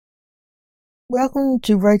Welcome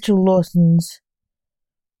to Rachel Lawson's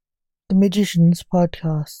The Magician's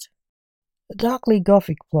Podcast, a darkly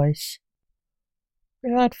gothic place.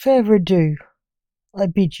 Without further ado, I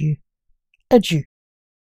bid you adieu.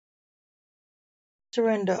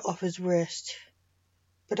 Surrender offers rest,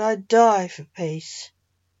 but I'd die for peace.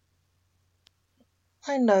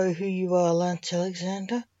 I know who you are, Lance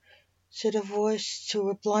Alexander, said a voice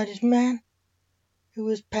to a blinded man who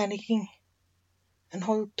was panicking and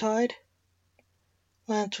hog-tied.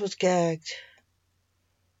 Lance was gagged.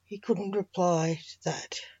 He couldn't reply to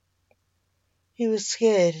that. He was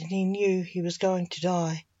scared and he knew he was going to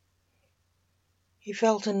die. He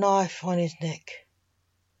felt a knife on his neck.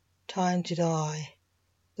 Time to die,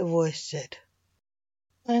 the voice said.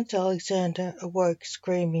 Lance Alexander awoke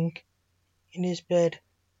screaming in his bed.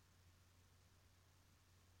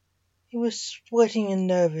 He was sweating and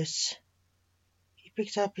nervous. He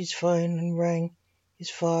picked up his phone and rang his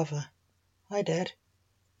father. "Hi, Dad,"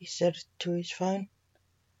 he said to his phone.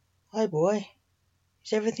 "Hi, boy.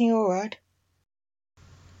 Is everything all right?"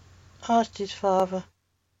 asked his father,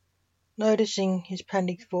 noticing his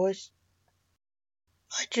panicked voice.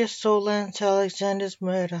 "I just saw Lance Alexander's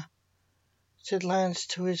murder," said Lance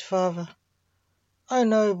to his father. "Oh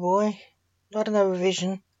no, boy, not another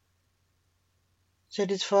vision," said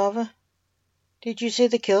his father. "Did you see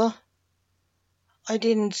the killer?" "I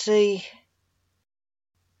didn't see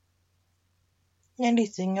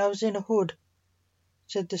anything. I was in a hood,"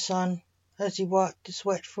 said the son as he wiped the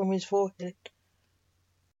sweat from his forehead.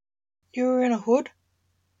 "You were in a hood?"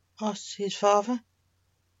 asked his father.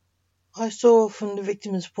 "I saw from the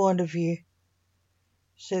victim's point of view,"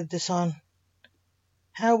 said the son.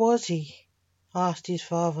 "How was he?" asked his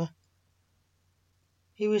father.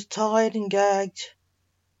 "He was tied and gagged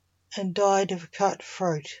and died of a cut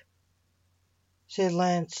throat," said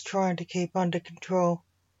Lance, trying to keep under control,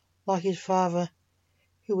 like his father,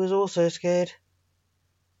 who was also scared.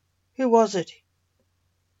 "Who was it?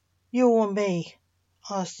 You or me?"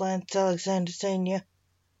 asked Lance Alexander Sr.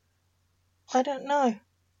 "I don't know,"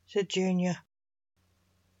 said Junior.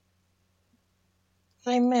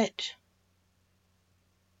 They met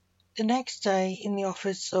the next day in the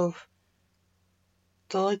office of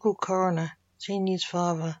the local coroner, Senior's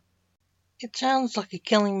father. "It sounds like a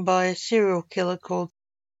killing by a serial killer called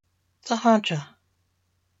the Hunter."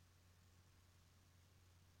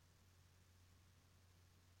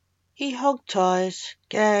 "He hog-ties,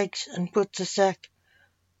 gags, and puts a sack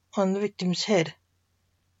on the victim's head.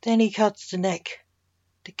 Then he cuts the neck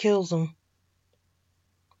to kill them,"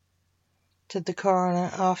 said the coroner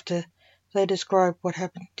after they described what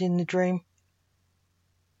happened in the dream.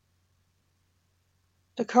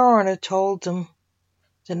 The coroner told them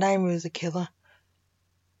the name of the killer.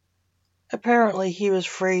 Apparently he was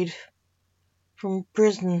freed from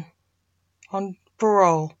prison on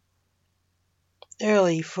parole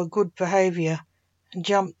early for good behavior and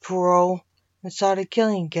jumped parole and started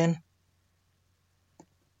killing again.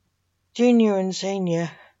 Junior and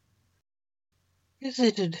Senior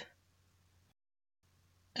visited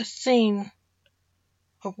a scene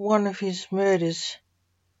of one of his murders,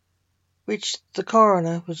 which the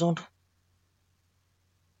coroner was on.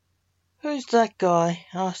 "Who's that guy?"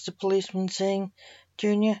 asked the policeman, seeing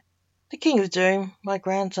Junior. "The King of Doom, my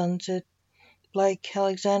grandson," said Blake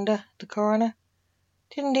Alexander, the coroner.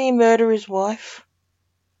 "Didn't he murder his wife?"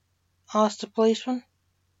 asked the policeman.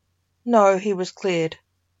 "No, he was cleared,"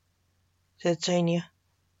 said Senior.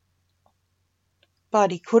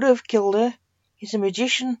 "But he could have killed her. He's a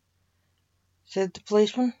magician," said the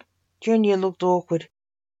policeman. Junior looked awkward.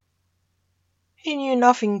 He knew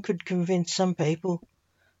nothing could convince some people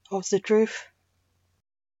of the truth.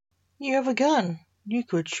 "You have a gun. You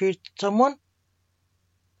could shoot someone."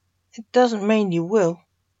 "It doesn't mean you will,"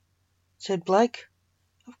 said Blake.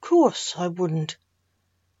 "Of course I wouldn't,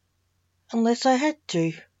 unless I had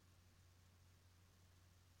to."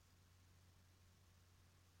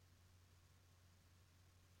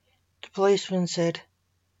 The policeman said,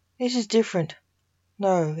 "This is different."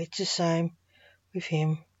 "No, it's the same with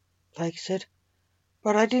him," Blake said.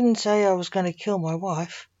 "But I didn't say I was going to kill my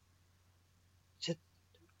wife," said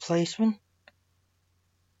the policeman.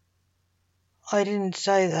 "I didn't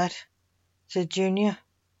say that," said Junior.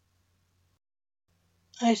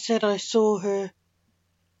 "I said I saw her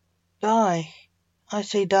die. I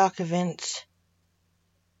see dark events."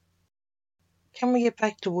 "Can we get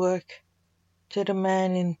back to work?" said a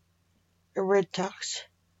man in a red tux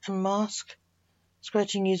and mask,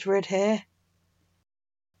 scratching his red hair,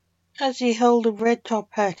 as he held a red top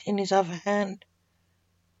hat in his other hand.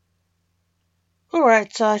 "All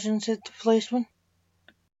right, Sergeant," said the policeman.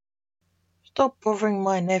 "Stop bothering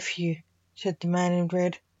my nephew," said the man in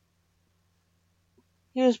red.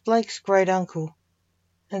 He was Blake's great-uncle,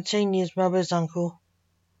 and Senior's mother's uncle.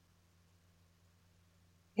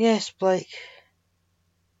 Yes, Blake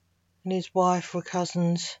and his wife were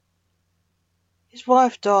cousins. His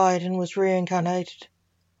wife died and was reincarnated.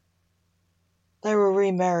 They were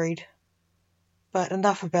remarried, but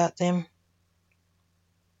enough about them.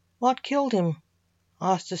 What killed him?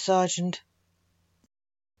 Asked the sergeant.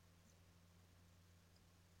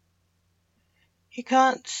 You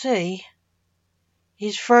can't see.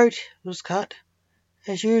 His throat was cut,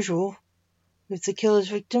 as usual, with the killer's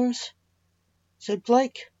victims, said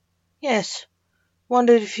Blake. Yes,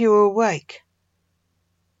 wondered if you were awake.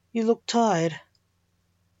 You look tired,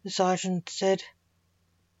 the sergeant said,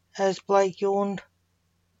 as Blake yawned.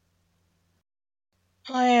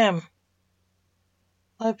 I am.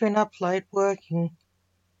 I've been up late working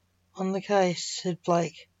on the case, said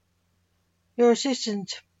Blake. Your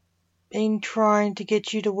assistant been trying to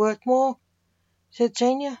get you to work more? Said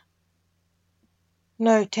Senior.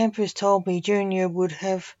 No, Tempest told me Junior would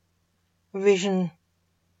have a vision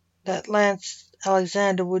that Lance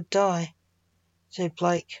Alexander would die, said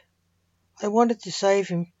Blake. I wanted to save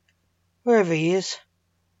him, wherever he is.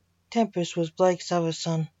 Tempest was Blake's other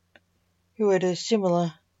son, who had a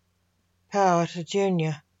similar power to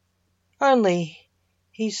Junior. Only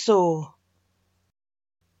he saw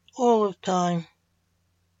all of time,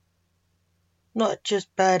 not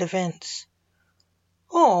just bad events.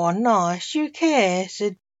 Oh, nice, you care,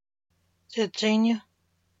 said Senior.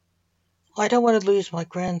 I don't want to lose my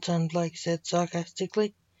grandson, Blake said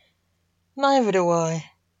sarcastically. Neither do I,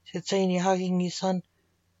 said Senior, hugging his son.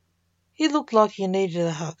 He looked like he needed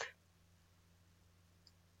a hug.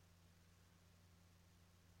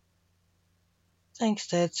 Thanks,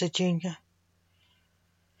 Dad, said Junior.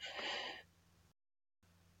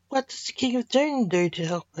 What does the King of Doom do to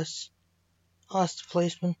help us? Asked the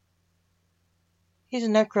policeman. He's a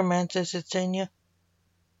necromancer, said Senior.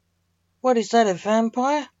 What is that, a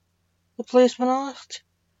vampire? The policeman asked.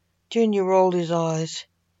 Junior rolled his eyes.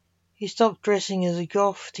 He stopped dressing as a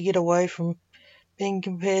goth to get away from being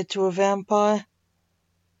compared to a vampire.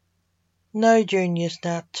 No, Junior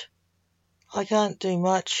snapped. I can't do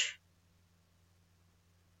much.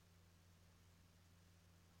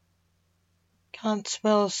 Can't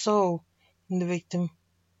smell a soul in the victim.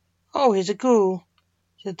 Oh, he's a ghoul,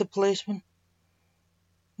 said the policeman.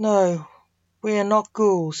 No, we are not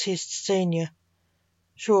ghouls, hissed Senior,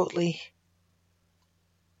 shortly.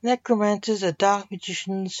 Necromancers are dark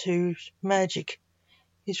magicians whose magic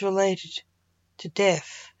is related to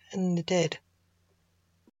death and the dead.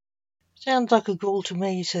 Sounds like a ghoul to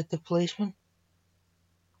me, said the policeman.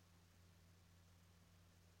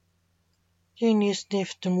 Junior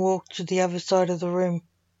sniffed and walked to the other side of the room.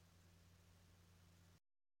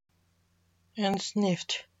 And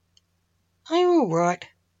sniffed. Are you all right?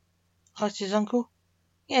 Asked his uncle.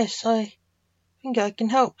 Yes, I think I can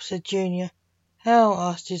help, said Junior. How?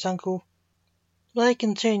 Asked his uncle. Blake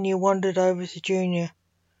and Senior wandered over to Junior.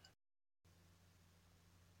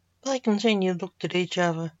 Blake and Senior looked at each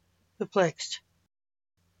other, perplexed.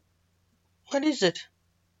 What is it?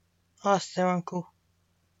 Asked their uncle.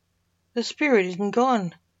 The spirit isn't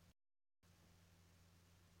gone.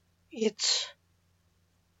 It's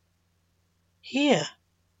here,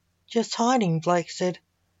 just hiding, Blake said.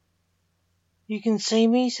 You can see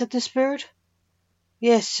me, said the spirit.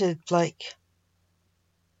 Yes, said Blake.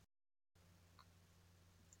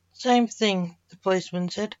 Same thing, the policeman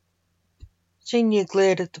said. Senior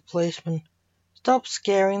glared at the policeman. Stop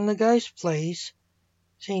scaring the ghost, please,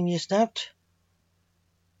 Senior snapped.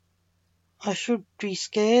 I should be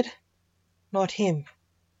scared. Not him,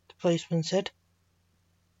 the policeman said.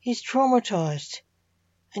 He's traumatized,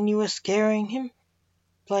 and you are scaring him,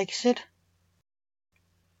 Blake said.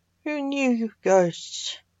 Who knew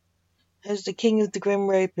ghosts? As the king of the Grim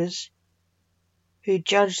Reapers, who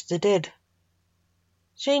judged the dead.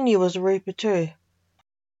 Senior was a Reaper too.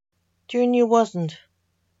 Junior wasn't,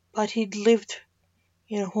 but he'd lived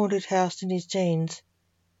in a haunted house in his teens.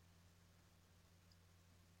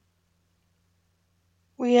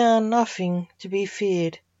 We are nothing to be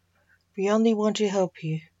feared. We only want to help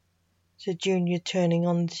you, said Junior, turning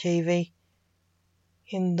on the TV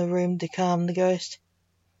in the room to calm the ghost.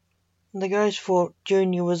 The ghost thought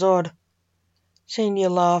Junior was odd. Senior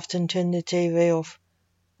laughed and turned the TV off.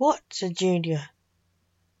 What? Said Junior.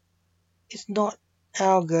 It's not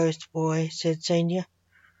our ghost, boy, said Senior.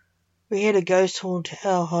 We had a ghost haunt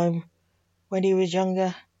our home when he was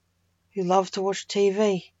younger, who loved to watch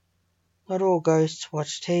TV. Not all ghosts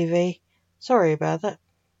watch TV. Sorry about that.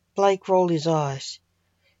 Blake rolled his eyes.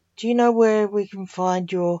 Do you know where we can find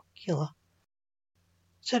your killer?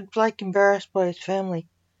 said Blake, embarrassed by his family.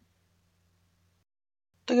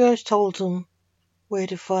 The ghost told them where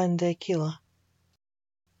to find their killer.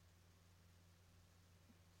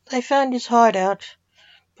 They found his hideout,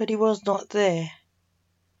 but he was not there.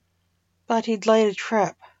 But he'd laid a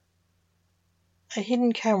trap, a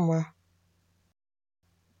hidden camera,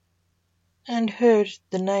 and heard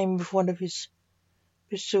the name of one of his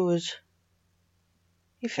pursuers.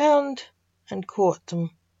 He found and caught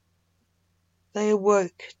them. They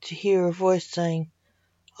awoke to hear a voice saying,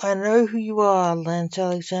 "I know who you are, Lance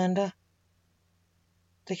Alexander."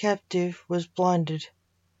 The captive was blinded.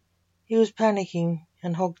 He was panicking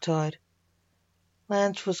and hogtied.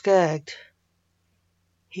 Lance was gagged.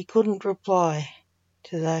 He couldn't reply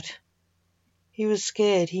to that. He was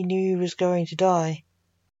scared. He knew he was going to die.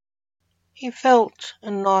 He felt a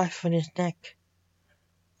knife on his neck.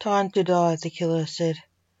 "Time to die," the killer said,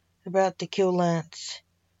 about to kill Lance,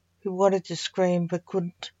 who wanted to scream but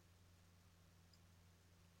couldn't.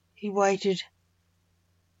 He waited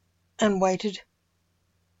and waited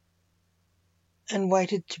and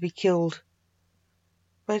waited to be killed,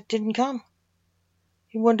 but it didn't come.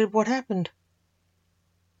 He wondered what happened.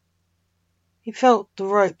 He felt the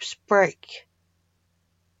ropes break.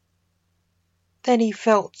 Then he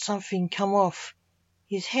felt something come off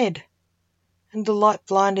his head, and the light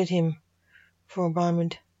blinded him for a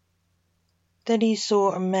moment. Then he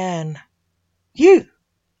saw a man. "You!"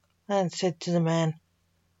 Lance said to the man.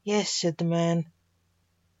 "Yes," said the man.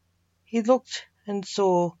 He looked and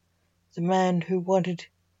saw the man who wanted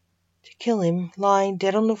to kill him lying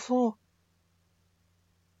dead on the floor.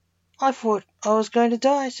 "I thought I was going to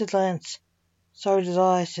die," said Lance. "So did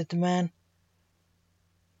I," said the man.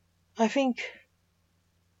 "I think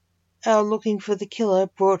our looking for the killer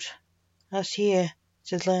brought us here,"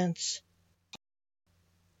 said Lance.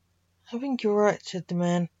 "I think you're right," said the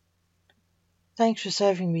man. "Thanks for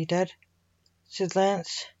saving me, Dad," said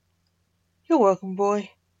Lance. "You're welcome,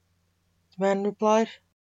 boy," the man replied.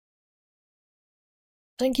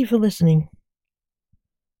 Thank you for listening.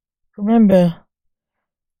 Remember,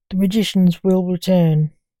 the magicians will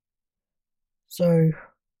return. So,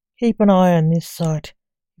 keep an eye on this site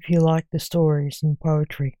if you like the stories and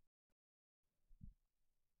poetry.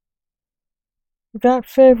 Without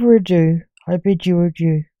further ado, I bid you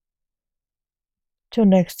adieu. Till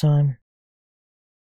next time.